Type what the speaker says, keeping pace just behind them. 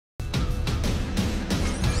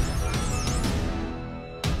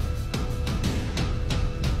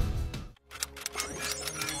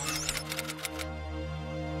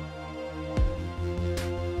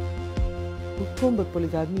Hukum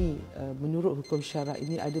berpoligami menurut hukum syarak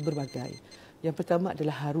ini ada berbagai. Yang pertama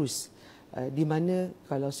adalah harus, di mana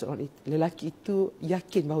kalau seorang lelaki itu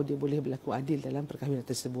yakin bahawa dia boleh berlaku adil dalam perkahwinan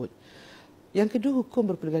tersebut. Yang kedua, hukum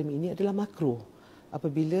berpoligami ini adalah makruh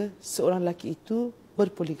apabila seorang lelaki itu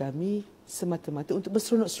berpoligami semata-mata untuk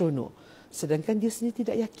berseronok-seronok, sedangkan dia sendiri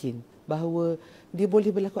tidak yakin bahawa dia boleh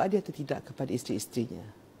berlaku adil atau tidak kepada isteri-isterinya.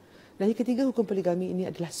 Dan yang ketiga, hukum poligami ini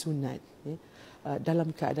adalah sunat. Dalam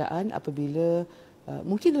keadaan apabila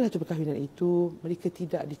mungkin dalam perkahwinan itu mereka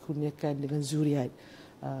tidak dikurniakan dengan zuriat,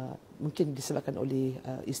 mungkin disebabkan oleh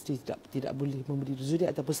isteri tidak boleh memberi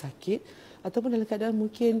zuriat ataupun sakit, ataupun dalam keadaan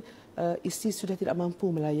mungkin isteri sudah tidak mampu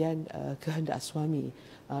melayan kehendak suami.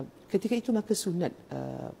 Ketika itu maka sunat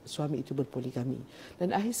suami itu berpoligami. Dan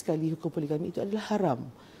akhir sekali, hukum poligami itu adalah haram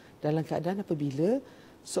dalam keadaan apabila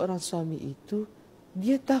seorang suami itu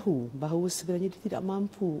dia tahu bahawa sebenarnya dia tidak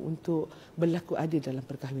mampu untuk berlaku adil dalam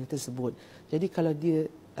perkahwinan tersebut. Jadi kalau dia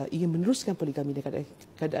ingin meneruskan poligami dalam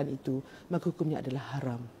keadaan itu, maka hukumnya adalah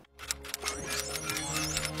haram.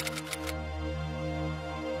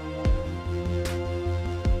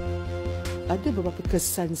 Ada beberapa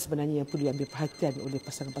kesan sebenarnya yang perlu diambil perhatian oleh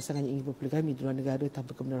pasangan-pasangan yang ingin berpoligami di luar negara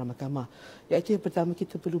tanpa kebenaran mahkamah. Iaitu yang pertama,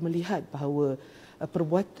 kita perlu melihat bahawa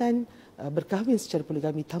perbuatan berkahwin secara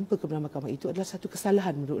poligami tanpa kebenaran mahkamah itu adalah satu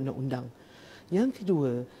kesalahan menurut undang-undang. Yang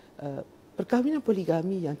kedua, perkahwinan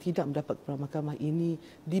poligami yang tidak mendapat kebenaran mahkamah ini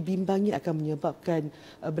dibimbangi akan menyebabkan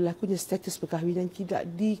berlakunya status perkahwinan tidak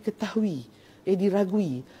diketahui,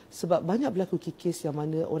 diragui, sebab banyak berlaku kes yang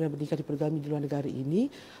mana orang yang bernikah di poligami di luar negara ini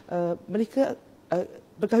mereka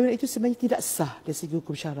perkahwinan itu sebenarnya tidak sah dari segi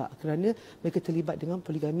hukum syarak kerana mereka terlibat dengan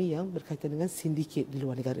poligami yang berkaitan dengan sindiket di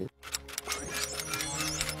luar negara.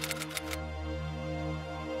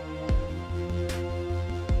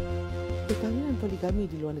 Perkahwinan poligami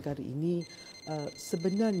di luar negara ini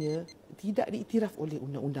sebenarnya tidak diiktiraf oleh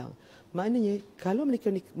undang-undang. Maknanya kalau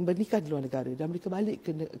mereka bernikah di luar negara dan mereka balik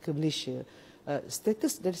ke Malaysia,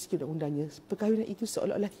 status dari segi undang-undangnya perkahwinan itu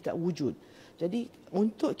seolah-olah tidak wujud. Jadi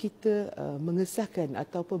untuk kita mengesahkan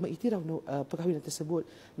ataupun mengiktiraf perkahwinan tersebut,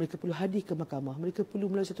 mereka perlu hadir ke mahkamah, mereka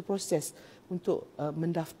perlu melalui satu proses untuk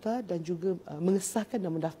mendaftar dan juga mengesahkan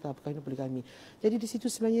dan mendaftar perkahwinan poligami. Jadi di situ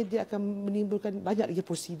sebenarnya dia akan menimbulkan banyak lagi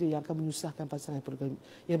prosedur yang akan menyusahkan pasangan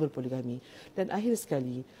yang berpoligami. Dan akhir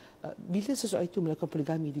sekali, bila seseorang itu melakukan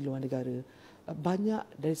poligami di luar negara, banyak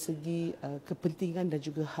dari segi kepentingan dan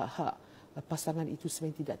juga hak-hak pasangan itu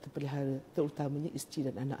sebenarnya tidak terpelihara, terutamanya isteri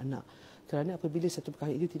dan anak-anak. Kerana apabila satu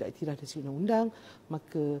perkahwinan itu tidak iktiraf dari segi undang-undang,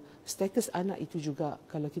 maka status anak itu juga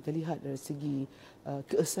kalau kita lihat dari segi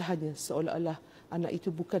keesahannya seolah-olah anak itu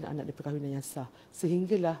bukan anak dari perkahwinan yang sah,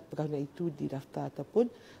 sehinggalah perkahwinan itu didaftar ataupun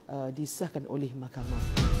disahkan oleh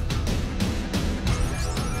mahkamah.